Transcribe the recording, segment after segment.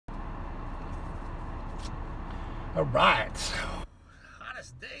All right.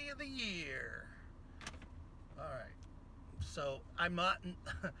 Hottest day of the year. All right. So I'm not.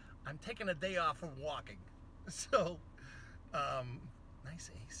 I'm taking a day off from walking. So,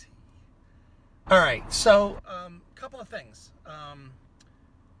 nice AC. All right. So, couple of things.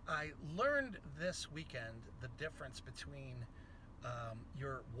 I learned this weekend the difference between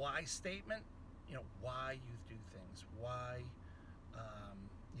your why statement. You know, why you do things. Why,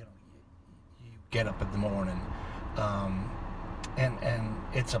 you know, you get up in the morning. And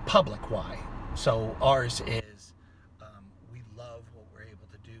it's a public why. So ours is we love what we're able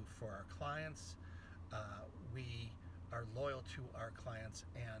to do for our clients. We are loyal to our clients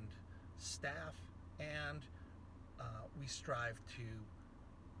and staff, and we strive to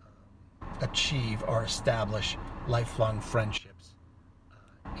achieve or establish lifelong friendships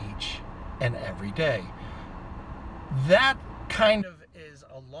each and every day. That kind of is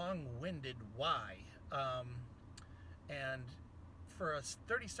a long-winded why. And for a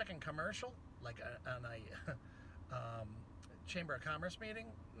 30-second commercial, like on a Chamber of Commerce meeting,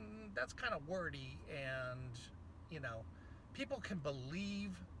 that's kind of wordy, and, you know, people can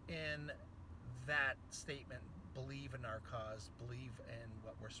believe in that statement, believe in our cause, believe in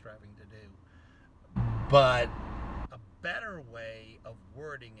what we're striving to do. But a better way of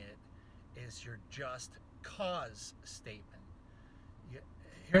wording it is your just cause statement.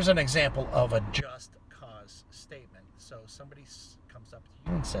 Here's an example of a just cause statement. So somebody comes up to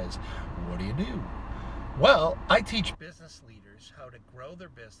you and says, what do you do? Well, I teach business leaders how to grow their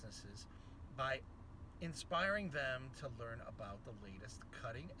businesses by inspiring them to learn about the latest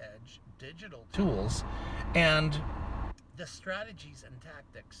cutting-edge digital tools and the strategies and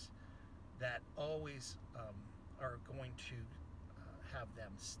tactics that always are going to have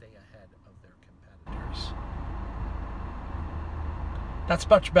them stay ahead of their competitors. That's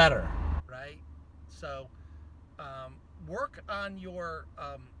much better, right? So work on your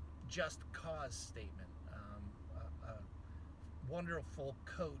just cause statement. A wonderful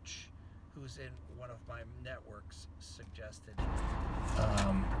coach who's in one of my networks suggested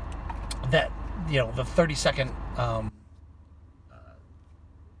that, you know, the 30-second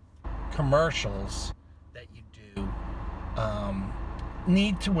commercials that you do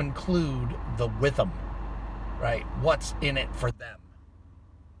need to include the with them, right? What's in it for them?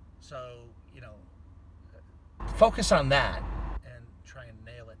 So, you know, focus on that and try and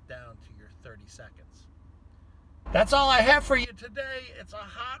nail it down to your 30 seconds. That's all I have for you today. It's a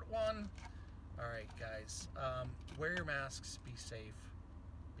hot one. All right, guys. Wear your masks. Be safe.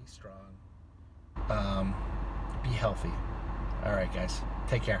 Be strong. Be healthy. All right, guys.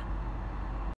 Take care.